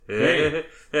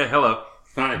Hey, hello.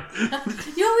 Hi.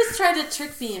 You always try to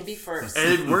trick me and be first.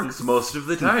 And it works most of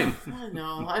the time. I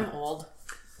know, I'm old.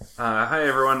 Hi,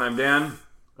 everyone. I'm Dan.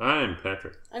 I'm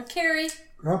Patrick. I'm Carrie.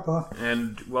 Grandpa.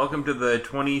 And welcome to the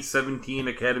 2017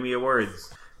 Academy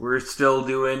Awards. We're still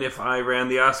doing If I Ran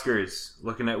the Oscars,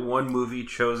 looking at one movie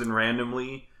chosen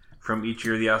randomly from each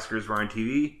year the Oscars were on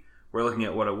TV. We're looking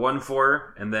at what it won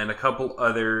for, and then a couple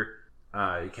other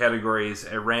categories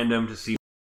at random to see.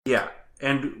 Yeah,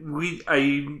 and I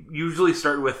usually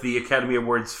start with the Academy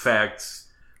Awards facts,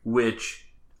 which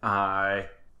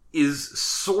is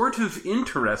sort of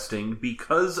interesting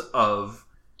because of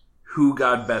who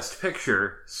got Best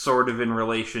Picture, sort of in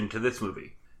relation to this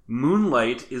movie.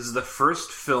 Moonlight is the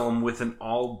first film with an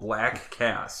all-black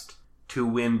cast to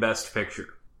win Best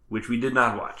Picture, which we did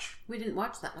not watch. We didn't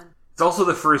watch that one. It's also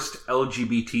the first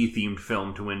LGBT-themed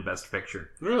film to win Best Picture.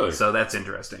 Really? So that's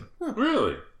interesting.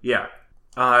 Really? Yeah.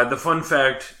 The fun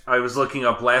fact I was looking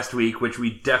up last week, which we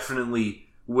definitely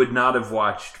would not have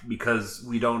watched because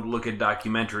we don't look at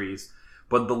documentaries,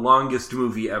 but the longest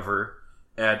movie ever,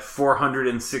 at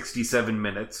 467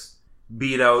 minutes,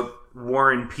 beat out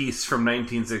War and Peace from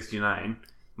 1969.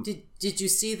 Did you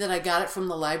see that I got it from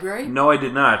the library? No, I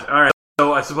did not. All right.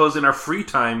 So I suppose in our free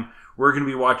time, we're going to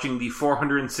be watching the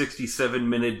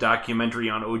 467-minute documentary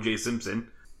on O.J.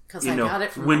 Simpson. Because I got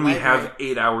it from when the we library. have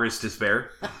 8 hours to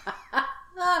spare.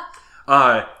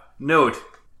 Note,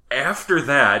 after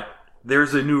that,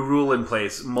 there's a new rule in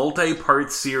place.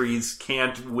 Multi-part series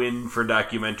can't win for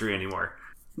documentary anymore.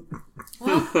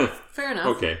 Well, fair enough.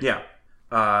 Okay. Yeah.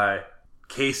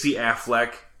 Casey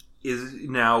Affleck is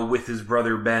now, with his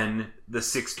brother Ben, the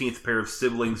 16th pair of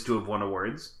siblings to have won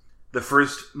awards. The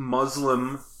first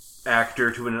Muslim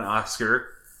actor to win an Oscar,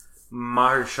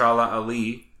 Mahershala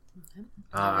Ali,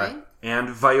 Right. and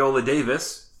Viola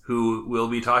Davis, who we'll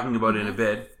be talking about in a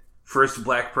bit, first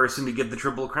black person to get the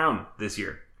Triple Crown this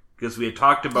year. Because we had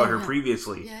talked about her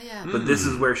previously. Yeah. But this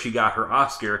is where she got her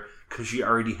Oscar, because she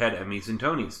already had Emmys and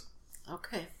Tonys.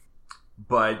 Okay.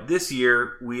 But this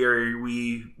year,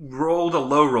 we rolled a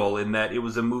low roll in that it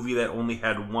was a movie that only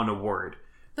had one award.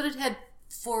 But it had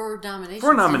 4 nominations.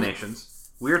 4 nominations.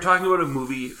 We are talking about a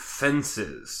movie,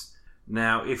 Fences.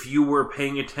 Now, if you were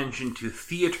paying attention to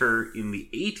theater in the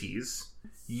 80s,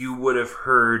 you would have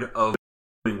heard of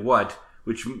Doing What,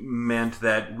 which meant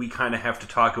that we kind of have to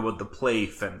talk about the play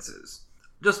Fences.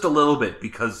 Just a little bit,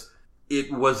 because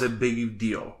it was a big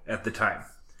deal at the time.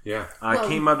 Yeah. It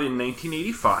came out in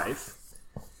 1985.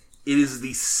 It is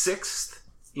the 6th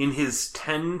in his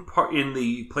 10-part, in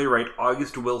the playwright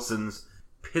August Wilson's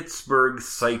Pittsburgh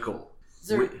cycle. Is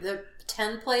there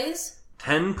 10 plays?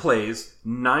 10 plays,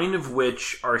 9 of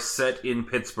which are set in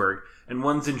Pittsburgh, and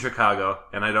one's in Chicago,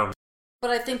 and I don't...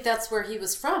 But I think that's where he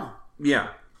was from. Yeah.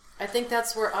 I think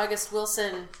that's where August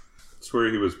Wilson, It's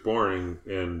where he was born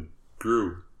and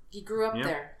grew. he grew up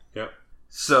there. Yep.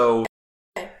 So,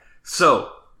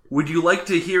 would you like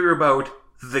to hear about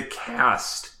the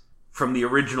cast from the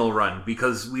original run?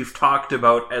 Because we've talked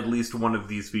about at least one of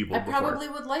these people before. I probably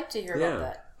would like to hear about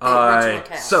that. The original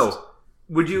cast. So,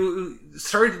 would you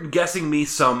start guessing me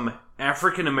some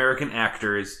African American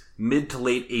actors, mid to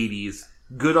late 80s,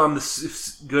 good on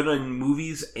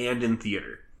movies and in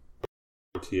theater?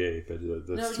 OTA, but that's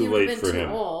No, too he would late have for been too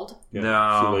him. old. Yeah,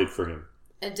 No. too late for him.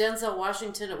 And Denzel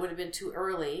Washington, it would have been too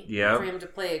early Yep. for him to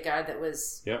play a guy that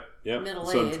was... Yep.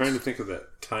 Middle-aged. So I'm trying to think of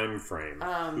that time frame.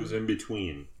 Who's in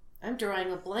between? I'm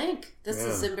drawing a blank. This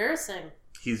is embarrassing.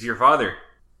 He's your father.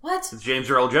 What? It's James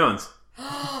Earl Jones.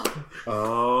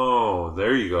 Oh,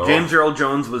 there you go. James Earl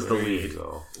Jones was the There you lead.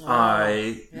 go.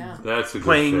 Yeah. That's a good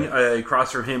Playing fit.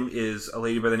 across from him is a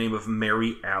lady by the name of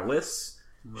Mary Alice.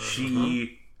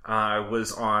 She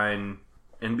was on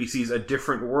NBC's A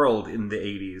Different World in the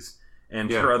 80s. And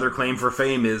her other claim for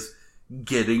fame is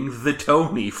getting the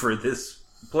Tony for this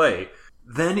play.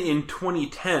 Then in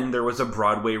 2010, there was a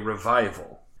Broadway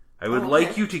revival. I would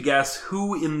like you to guess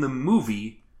who in the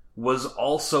movie was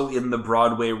also in the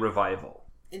Broadway revival.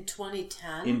 In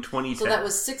 2010? In 2010. So that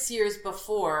was 6 years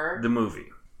before the movie.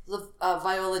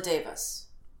 Viola Davis.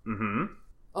 Mm-hmm.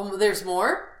 Oh, there's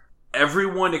more?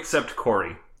 Everyone except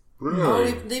Corey.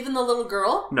 Really? Oh, even the little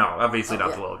girl? No, obviously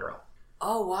not the little girl.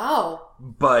 Oh, wow.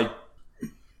 But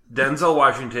Denzel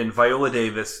Washington, Viola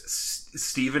Davis,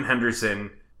 Stephen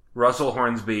Henderson, Russell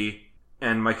Hornsby,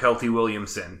 and Mykelti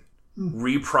Williamson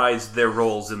reprised their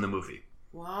roles in the movie.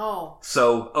 Wow.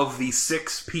 So, of the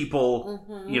 6 people,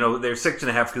 there's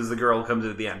 6.5 because the girl comes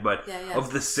in at the end, but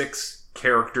of the 6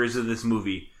 characters of this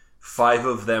movie, 5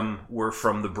 of them were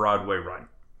from the Broadway run.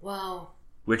 Wow.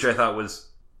 Which I thought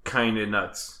was kind of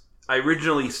nuts. I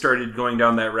originally started going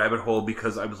down that rabbit hole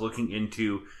because I was looking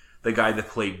into the guy that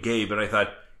played Gabe, and I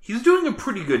thought, he's doing a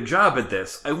pretty good job at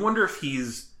this. I wonder if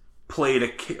he's played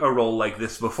a role like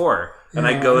this before. And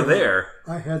I go there.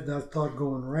 I had that thought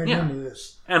going right into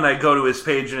this. And I go to his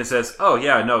page and it says, oh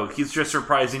yeah, no, he's just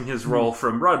reprising his role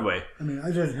from Broadway. I mean, I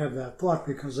didn't have that thought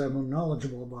because I'm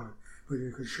knowledgeable about it. But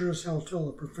you could sure as hell tell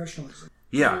the professionalism.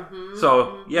 Yeah.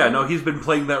 So, yeah, no, he's been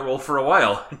playing that role for a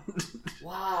while.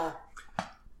 Wow.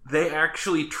 They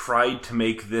actually tried to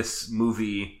make this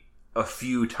movie a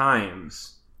few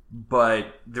times.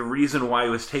 But the reason why it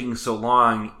was taking so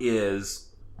long is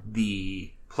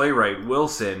the playwright,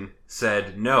 Wilson,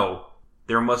 said, no,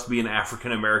 there must be an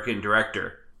African-American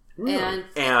director. And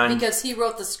because he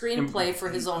wrote the screenplay for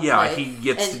his own play. Yeah, he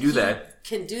gets to do that.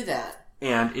 Can do that.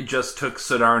 And it just took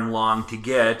so darn long to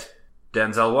get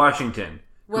Denzel Washington.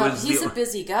 Well, he's a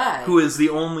busy guy. Who is the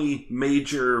only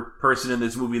major person in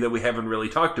this movie that we haven't really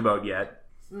talked about yet.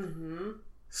 Mm-hmm.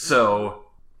 So,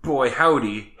 boy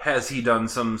howdy, has he done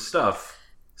some stuff.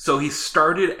 So he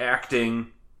started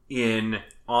acting in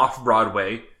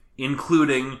off-Broadway,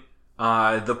 including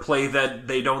the play that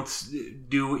they don't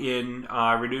do in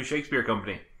Renew Shakespeare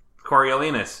Company,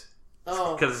 Coriolanus.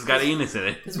 Oh. Because it's got anus in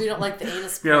it. Because we don't like the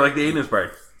anus part. You don't like the anus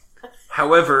part.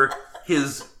 However,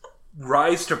 his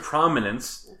rise to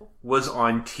prominence was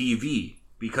on TV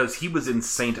because he was in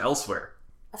Saint Elsewhere.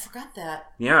 I forgot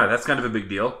that. Yeah, that's kind of a big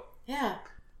deal. Yeah.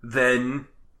 Then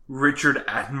Richard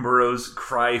Attenborough's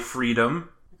Cry Freedom.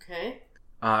 Okay.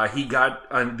 He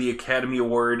got the Academy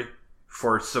Award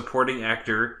for supporting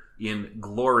actor in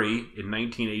Glory in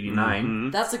 1989. Mm-hmm.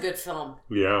 That's a good film.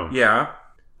 Yeah. Yeah.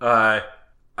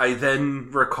 I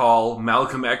then recall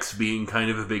Malcolm X being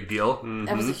kind of a big deal. Mm-hmm.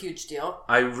 That was a huge deal.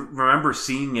 I remember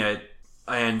seeing it,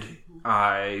 and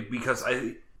because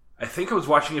I think I was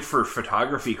watching it for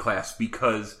photography class,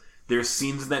 because there's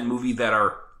scenes in that movie that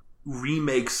are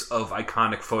remakes of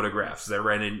iconic photographs that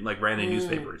ran in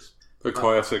newspapers. The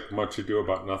classic Much Ado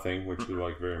About Nothing, which you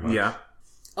like very much. Yeah.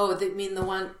 Oh, you mean the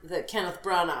one that Kenneth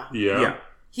Branagh? Yeah.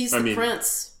 He's the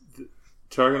prince.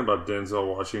 Talking about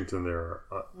Denzel Washington there,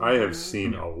 I have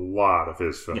seen a lot of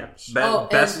his films. Yeah.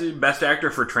 Best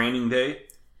actor for Training Day.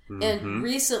 And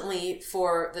recently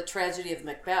for The Tragedy of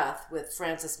Macbeth with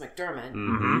Frances McDormand.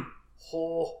 Mm-hmm.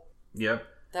 Oh. Yep.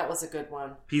 That was a good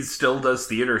one. He still does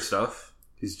theater stuff.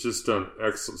 He's just done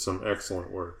some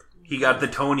excellent work. He got the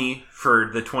Tony for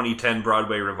the 2010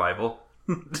 Broadway revival.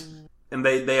 And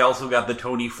they also got the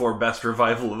Tony for Best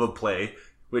Revival of a Play,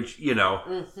 which, you know.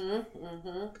 Mm-hmm.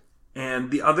 Mm-hmm.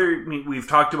 And the other, we've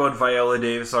talked about Viola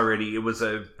Davis already. It was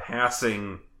a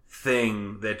passing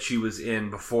thing that she was in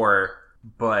before,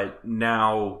 but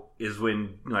now is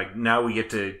when, now we get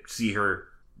to see her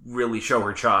really show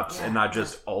her chops and not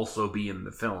just also be in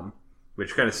the film,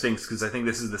 which kind of stinks because I think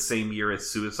this is the same year as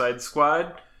Suicide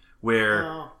Squad,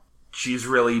 where she's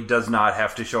really does not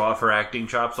have to show off her acting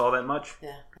chops all that much.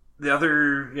 Yeah. The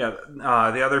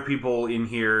other people in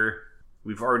here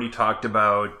we've already talked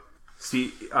about.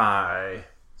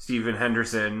 Stephen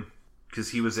Henderson, because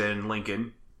he was in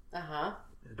Lincoln. Uh-huh.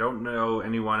 I don't know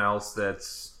anyone else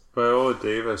that's... Viola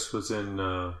Davis was in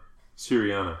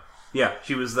Syriana. Yeah,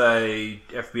 she was the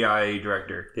FBI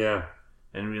director. Yeah.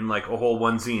 And in a whole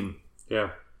one scene.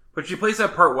 Yeah. But she plays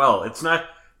that part well. It's not...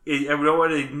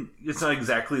 It's not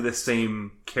exactly the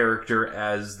same character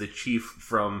as the chief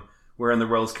from Where in the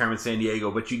World is Carmen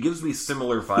Sandiego, but she gives me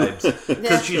similar vibes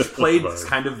because she's played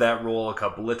kind of that role a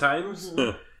couple of times.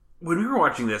 Mm-hmm. When we were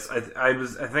watching this, I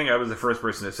think I was the first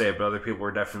person to say it, but other people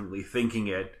were definitely thinking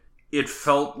it. It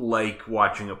felt like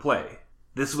watching a play.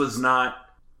 This was not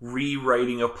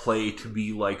rewriting a play to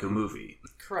be like a movie.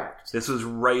 Correct. This was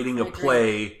writing a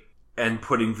play and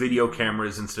putting video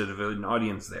cameras instead of an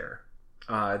audience there.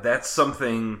 That's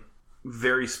something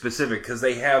very specific because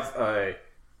they had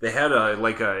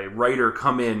a writer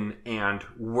come in and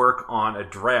work on a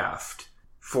draft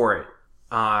for it.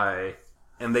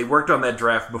 And they worked on that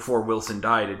draft before Wilson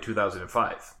died in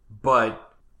 2005.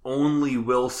 But only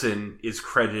Wilson is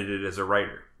credited as a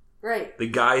writer. Right. The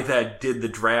guy that did the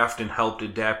draft and helped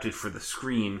adapt it for the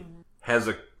screen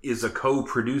is a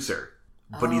co-producer,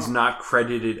 but he's not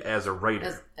credited as a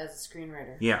writer. As a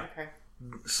screenwriter. Yeah. Okay.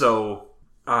 So,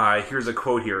 here's a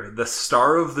quote here. The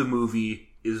star of the movie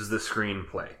is the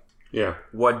screenplay. Yeah.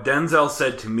 What Denzel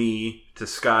said to me, to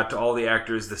Scott, to all the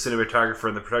actors, the cinematographer,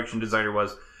 and the production designer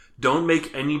was, don't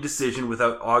make any decision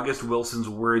without August Wilson's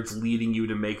words leading you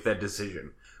to make that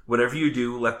decision. Whatever you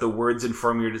do, let the words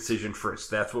inform your decision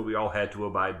first. That's what we all had to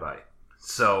abide by.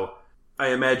 So, I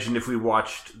imagine if we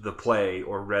watched the play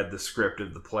or read the script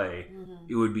of the play,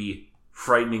 it would be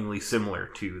frighteningly similar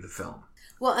to the film.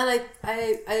 Well, and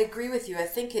I agree with you. I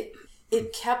think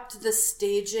it kept the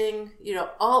staging,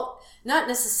 all not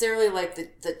necessarily like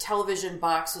the television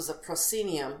box was a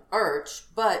proscenium arch,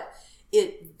 but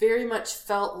it very much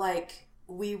felt like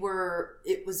it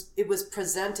was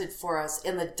presented for us,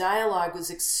 and the dialogue was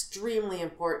extremely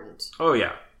important. Oh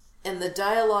yeah. And the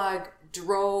dialogue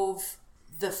drove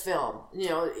the film.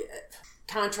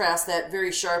 Contrast that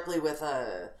very sharply with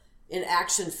an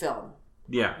action film.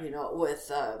 Yeah. With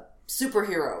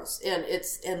superheroes,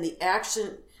 and the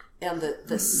action and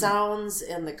the sounds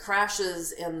and the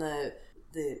crashes and the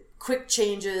quick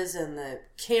changes and the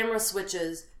camera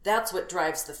switches. That's what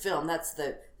drives the film. That's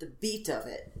the beat of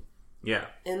it. Yeah.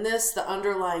 In this, the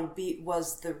underlying beat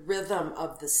was the rhythm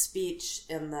of the speech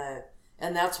and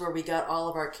that's where we got all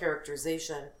of our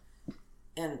characterization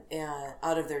and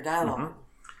out of their dialogue. Mm-hmm.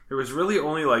 There was really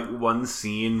only like one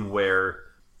scene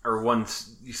or one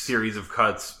series of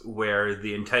cuts where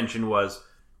the intention was,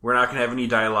 we're not going to have any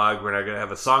dialogue, we're not going to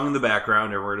have a song in the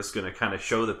background, and we're just going to kind of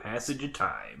show the passage of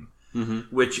time.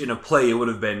 Mm-hmm. Which in a play it would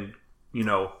have been,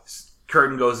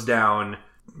 curtain goes down,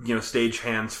 stage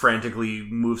hands frantically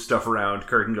move stuff around,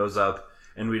 curtain goes up,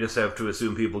 and we just have to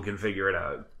assume people can figure it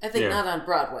out. I think not on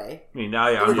Broadway. I mean, now,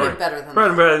 yeah, it would have been better than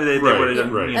that. They would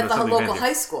have done, at the local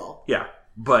high school. Yeah,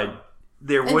 but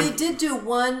they did do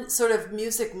one sort of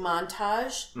music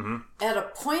montage at a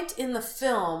point in the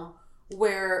film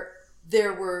where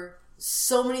there were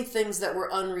so many things that were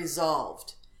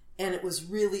unresolved, and it was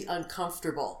really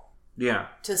uncomfortable. Yeah,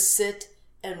 to sit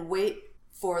and wait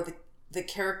for the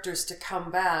characters to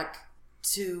come back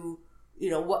to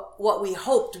what we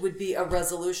hoped would be a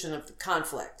resolution of the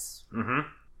conflicts. Mm-hmm.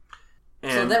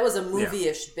 So that was a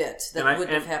movie-ish bit that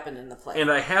wouldn't have happened in the play.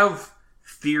 And I have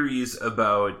theories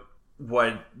about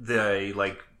what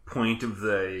the point of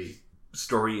the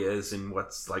story is and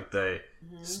what's the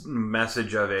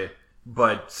message of it.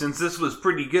 But since this was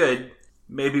pretty good,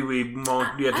 maybe we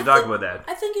won't get to talk about that.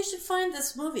 I think you should find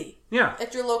this movie. Yeah.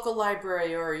 At your local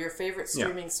library or your favorite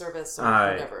streaming service or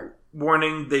whatever.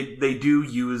 Warning, they do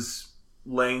use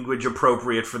language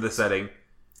appropriate for the setting.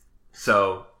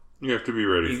 So you have to be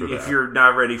ready for that. If you're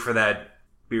not ready for that,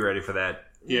 be ready for that.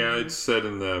 Yeah, it's set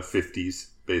in the 50s,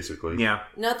 basically. Yeah.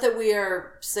 Not that we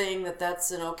are saying that that's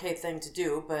an okay thing to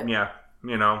do, but... Yeah,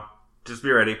 just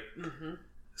be ready. Mm-hmm.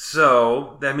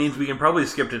 So, that means we can probably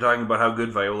skip to talking about how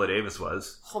good Viola Davis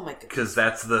was. Oh my goodness. Because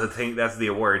that's the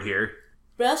award here.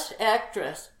 Best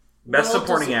Actress. Best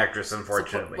Supporting Actress,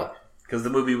 unfortunately. Because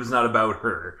the movie was not about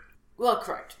her. Well,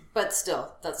 correct. But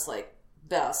still, that's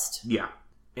best. Yeah.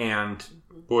 And...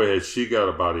 Boy, has she got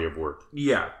a body of work.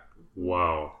 Yeah.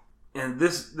 Wow. And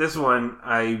this one,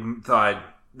 I thought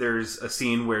there's a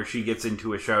scene where she gets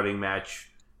into a shouting match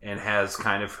and has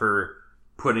kind of her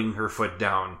putting her foot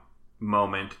down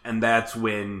moment, and that's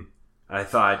when I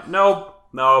thought, no,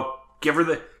 give her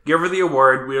the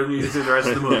award. We don't need to see the rest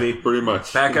of the movie. Pretty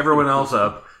much. Back everyone else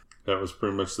up. That was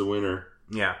pretty much the winner.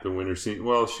 Yeah. The winner scene.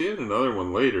 Well, she had another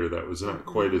one later that was not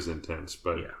quite as intense,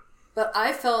 but... Yeah. But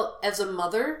I felt, as a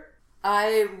mother,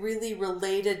 I really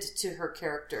related to her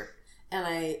character. And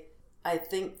I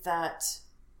think that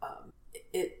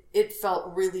it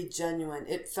felt really genuine.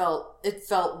 It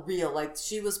felt real. Like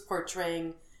she was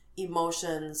portraying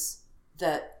emotions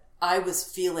that I was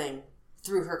feeling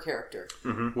through her character.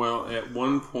 Mm-hmm. Well, at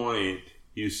one point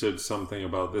you said something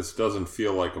about this doesn't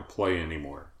feel like a play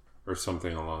anymore, or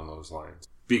something along those lines.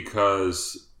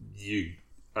 Because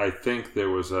I think there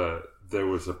was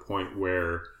a point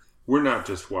where we're not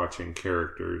just watching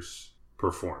characters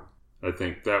perform. I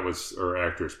think that was, or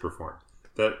actors perform.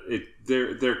 That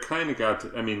they're kind of got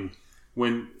to, I mean,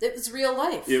 when it was real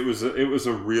life. It was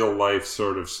a real life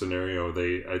sort of scenario.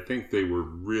 I think they were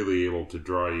really able to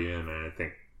draw you in, and I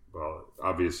think, well,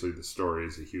 obviously the story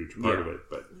is a huge part of it,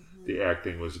 but the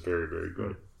acting was very, very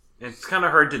good. It's kind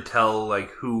of hard to tell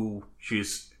who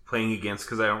she's playing against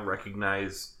because I don't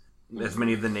recognize as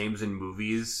many of the names in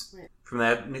movies from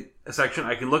that section.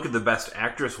 I can look at the Best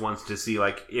Actress ones to see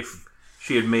if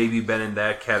she had maybe been in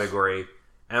that category.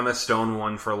 Emma Stone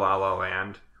won for La La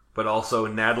Land. But also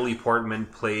Natalie Portman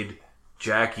played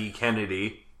Jackie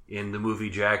Kennedy in the movie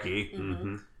Jackie.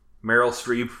 Mm-hmm. Meryl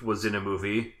Streep was in a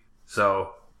movie.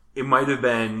 So it might have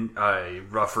been a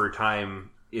rougher time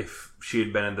if she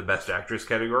had been in the Best Actress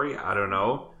category. I don't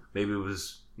know. Maybe it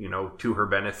was, to her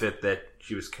benefit that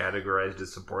she was categorized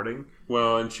as supporting.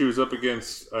 Well, and she was up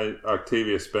against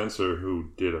Octavia Spencer, who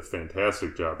did a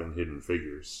fantastic job in Hidden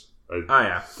Figures.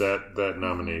 That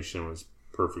nomination was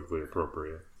perfectly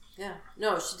appropriate. Yeah.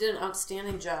 No, she did an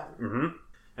outstanding job. Mm-hmm.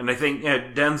 And I think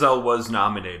Denzel was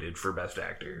nominated for Best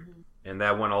Actor. Mm-hmm. And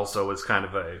that one also was kind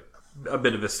of a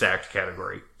bit of a stacked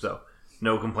category. So,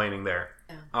 no complaining there.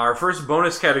 Our first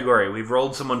bonus category. We've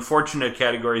rolled some unfortunate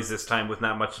categories this time with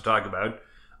not much to talk about.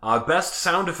 Best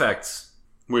sound effects.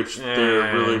 Which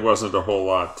there really wasn't a whole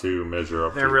lot to measure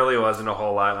up to. There really wasn't a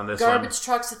whole lot on this Garbage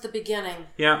trucks at the beginning.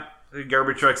 Yeah, the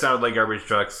garbage trucks sounded like garbage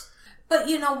trucks. But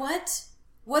you know what?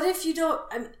 What if you don't...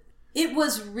 I mean, it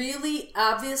was really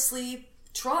obviously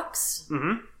trucks.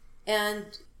 Mm-hmm.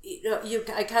 And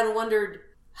I kind of wondered,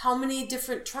 how many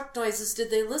different truck noises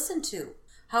did they listen to?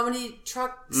 How many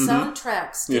truck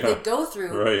soundtracks did they go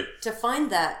through to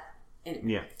find that?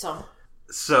 And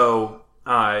So,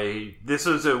 this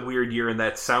was a weird year in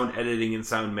that sound editing and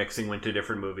sound mixing went to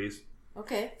different movies.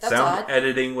 Okay, that's sound odd.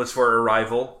 editing was for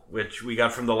Arrival, which we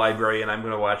got from the library, and I'm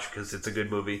going to watch because it's a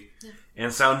good movie. Yeah.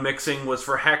 And sound mixing was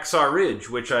for Hacksaw Ridge,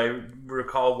 which I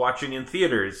recall watching in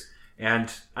theaters.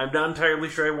 And I'm not entirely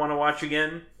sure I want to watch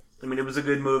again. I mean, it was a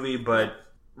good movie, but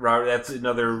that's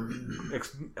another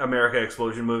America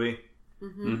Explosion movie.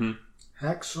 Mm-hmm. Mm-hmm.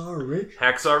 Hacksaw Ridge?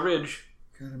 Hacksaw Ridge.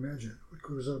 Can't imagine.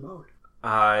 What was it about?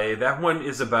 That one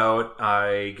is about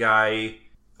a guy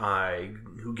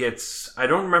who gets... I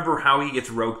don't remember how he gets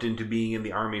roped into being in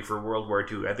the army for World War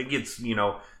II. I think it's,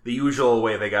 the usual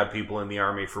way they got people in the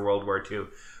army for World War II.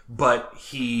 But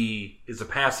he is a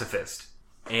pacifist.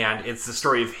 And it's the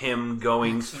story of him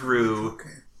going through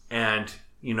and,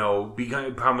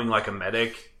 becoming like a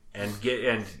medic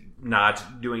and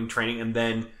not doing training. And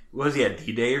then, was he at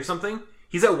D-Day or something?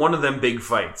 He's at one of them big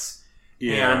fights.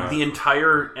 Yeah. And the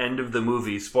entire end of the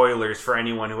movie, spoilers for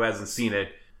anyone who hasn't seen it,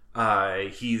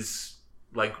 he's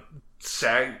like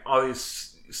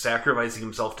always sacrificing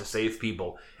himself to save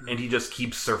people, and he just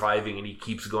keeps surviving and he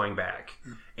keeps going back.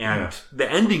 And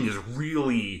the ending is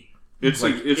really... It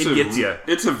gets you.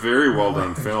 It's a very well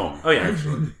done film. Oh, yeah.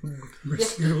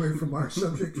 Let's get away from our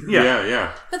subject here.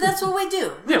 Yeah. But that's what we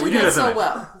do. We do that so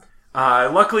well.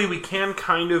 Luckily, we can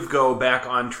kind of go back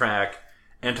on track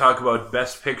and talk about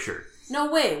Best Picture. No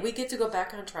way. We get to go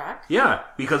back on track? Yeah,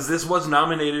 because this was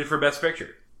nominated for Best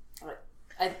Picture.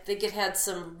 I think it had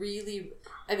some really...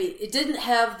 I mean, it didn't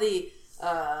have the...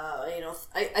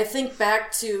 I think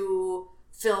back to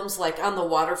films like On the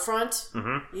Waterfront,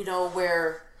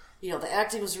 where... the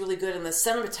acting was really good and the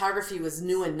cinematography was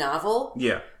new and novel.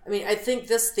 Yeah. I mean, I think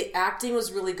the acting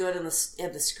was really good and the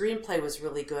screenplay was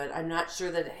really good. I'm not sure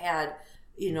that it had,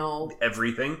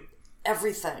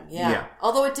 Everything, yeah.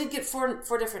 Although it did get four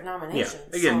different nominations.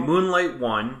 Yeah. Again, Moonlight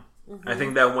won. Mm-hmm. I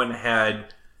think that one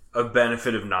had a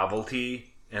benefit of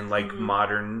novelty and,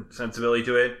 modern sensibility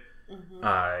to it.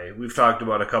 Mm-hmm. We've talked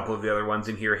about a couple of the other ones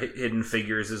in here. Hidden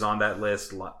Figures is on that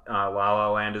list. La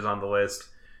La Land is on the list.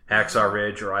 Hacksaw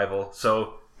Ridge, Arrival.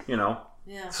 So,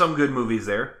 some good movies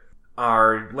there.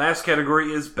 Our last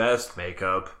category is Best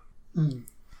Makeup. Mm.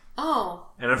 Oh.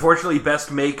 And unfortunately,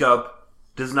 Best Makeup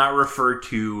does not refer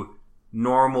to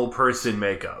normal person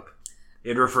makeup.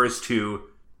 It refers to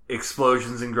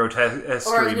explosions and grotesquerie makeup.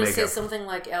 Or I was going to say something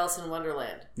like Alice in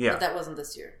Wonderland. Yeah. But that wasn't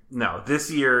this year. No,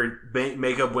 this year,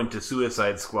 makeup went to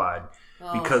Suicide Squad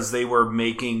because they were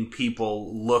making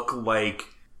people look like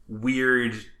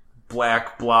weird...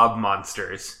 black blob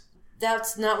monsters.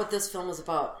 That's not what this film is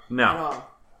about. No. At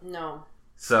all. No.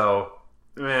 So,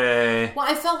 Well,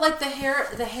 I felt like the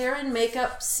hair and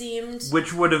makeup seemed...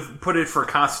 Which would have put it for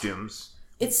costumes.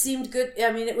 It seemed good.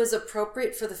 I mean, it was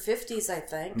appropriate for the 50s, I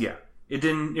think. Yeah. It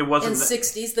wasn't... In the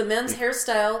 60s. The men's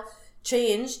hairstyle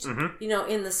changed,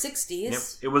 in the 60s. Yep.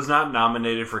 It was not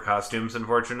nominated for costumes,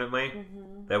 unfortunately.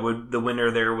 Mm-hmm. The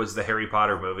winner there was the Harry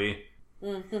Potter movie.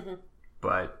 Mm-hmm.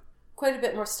 But... quite a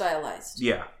bit more stylized.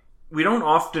 Yeah. We don't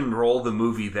often roll the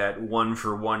movie that one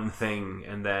for one thing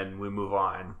and then we move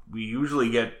on. We usually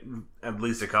get at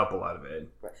least a couple out of it.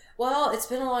 Well, it's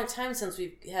been a long time since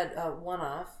we've had a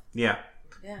one-off. Yeah.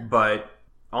 But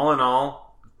all in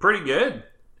all, pretty good.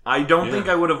 I don't think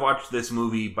I would have watched this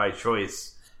movie by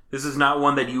choice. This is not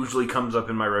one that usually comes up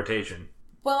in my rotation.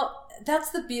 Well,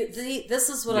 that's the beauty. This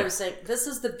is what I was saying. This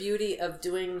is the beauty of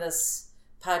doing this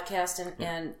podcast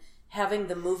and having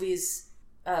the movies,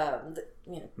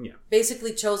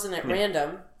 basically chosen at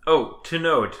random. Oh, to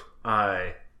note,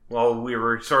 while we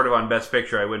were sort of on Best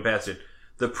Picture, I went past it.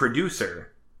 The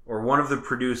producer, or one of the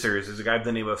producers, is a guy by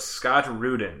the name of Scott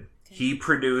Rudin. Okay. He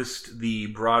produced the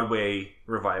Broadway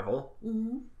revival.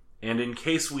 Mm-hmm. And in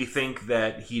case we think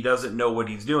that he doesn't know what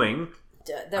he's doing,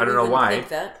 I don't know why,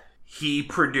 he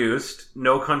produced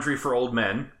No Country for Old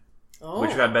Men,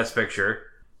 which got Best Picture,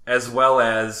 as well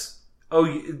as...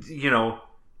 an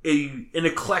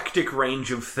eclectic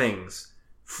range of things,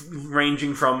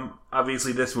 ranging from,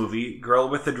 obviously, this movie, Girl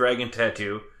with the Dragon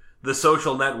Tattoo, The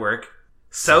Social Network,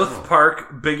 South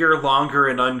Park, Bigger, Longer,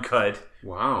 and Uncut,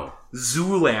 Wow,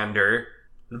 Zoolander,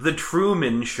 The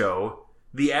Truman Show,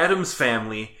 The Addams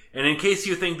Family, and in case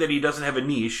you think that he doesn't have a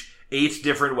niche, 8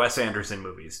 different Wes Anderson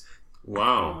movies. Oh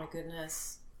Wow. my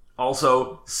goodness.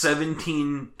 Also,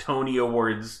 17 Tony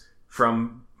Awards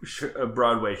from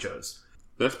Broadway shows.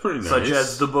 That's pretty nice. Such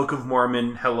as The Book of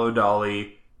Mormon, Hello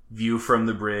Dolly, View from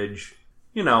the Bridge,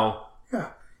 you know. Yeah,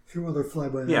 a few other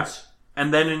fly-by-nights. Yeah.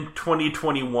 And then in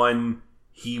 2021,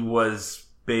 he was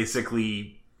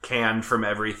basically canned from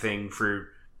everything for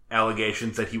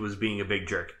allegations that he was being a big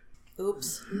jerk.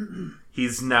 Oops.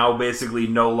 He's now basically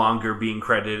no longer being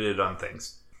credited on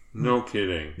things. No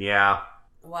kidding. Yeah.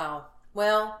 Wow.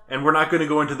 Well, And we're not going to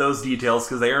go into those details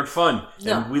because they aren't fun.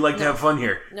 No, And we like to no. have fun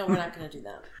here. no, we're not going to do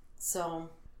that. So,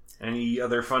 Any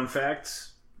other fun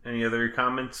facts? Any other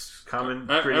comments? I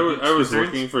was concerns?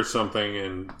 looking for something,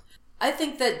 and I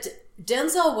think that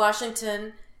Denzel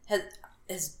Washington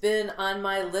has been on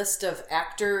my list of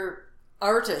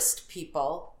artist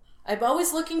people. I'm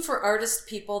always looking for artist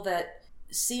people that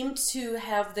seem to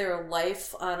have their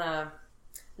life on a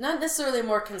not necessarily a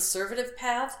more conservative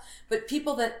path, but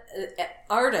people that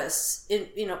artists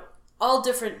in all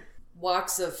different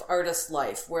walks of artist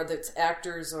life, whether it's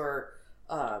actors or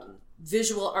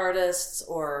visual artists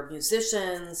or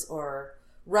musicians or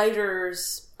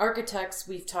writers, architects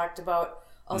we've talked about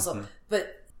also.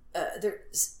 But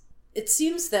it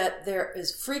seems that there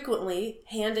is frequently,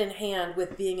 hand in hand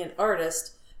with being an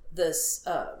artist, this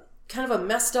kind of a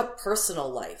messed up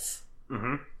personal life.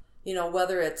 Mm-hmm.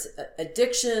 Whether it's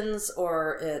addictions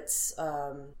or it's,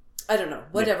 I don't know,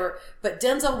 whatever. Yeah. But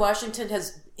Denzel Washington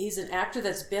he's an actor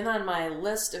that's been on my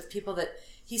list of people that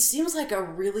he seems like a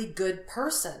really good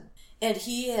person. And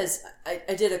he has,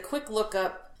 I did a quick look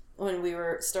up when we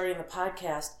were starting the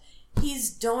podcast.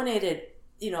 He's donated,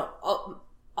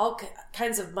 all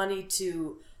kinds of money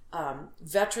to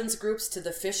veterans groups, to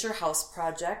the Fisher House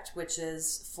Project, which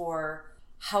is for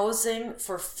housing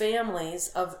for families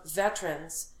of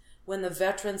veterans when the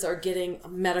veterans are getting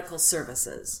medical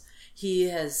services. He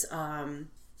has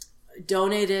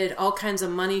donated all kinds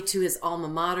of money to his alma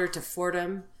mater, to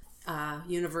Fordham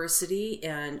University,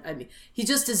 and I mean, he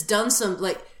just has done some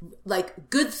like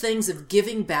good things of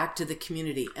giving back to the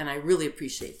community, and I really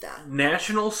appreciate that.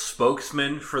 National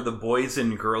spokesman for the Boys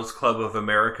and Girls Club of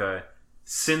America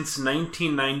since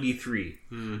 1993.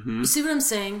 Mm-hmm. You see what I'm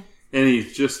saying? And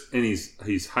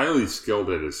he's highly skilled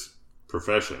at his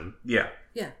profession. Yeah.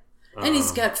 Yeah. And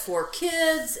he's got 4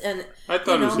 kids, and I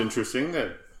thought it was interesting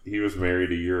that he was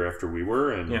married a year after we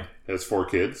were, and has 4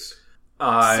 kids.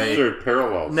 Those are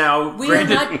parallels. Now, we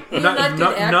granted, are not good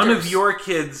none of actors. your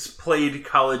kids played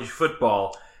college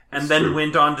football and That's then true.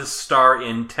 went on to star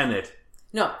in Tenet.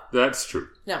 No, That's true.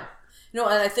 no,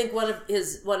 and I think one of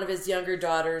his younger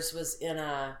daughters was in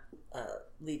a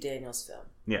Lee Daniels film.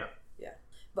 Yeah. Yeah,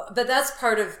 but that's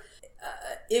part of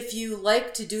if you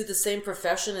like to do the same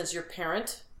profession as your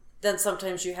parent, then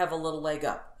sometimes you have a little leg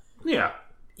up. Yeah.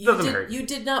 Doesn't hurt. You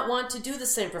did not want to do the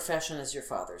same profession as your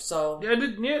father, so Yeah,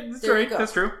 that's There you right. go.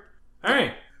 That's true. All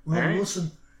right. Well, All right.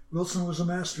 Wilson was a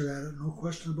master at it, no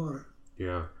question about it.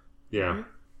 Yeah. Yeah.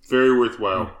 Very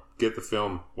worthwhile. Get the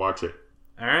film. Watch it.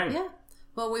 All right. yeah.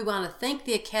 Well, we want to thank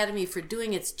the Academy for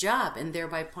doing its job and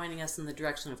thereby pointing us in the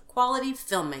direction of quality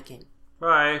filmmaking.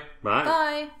 Bye. Bye.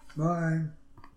 Bye. Bye.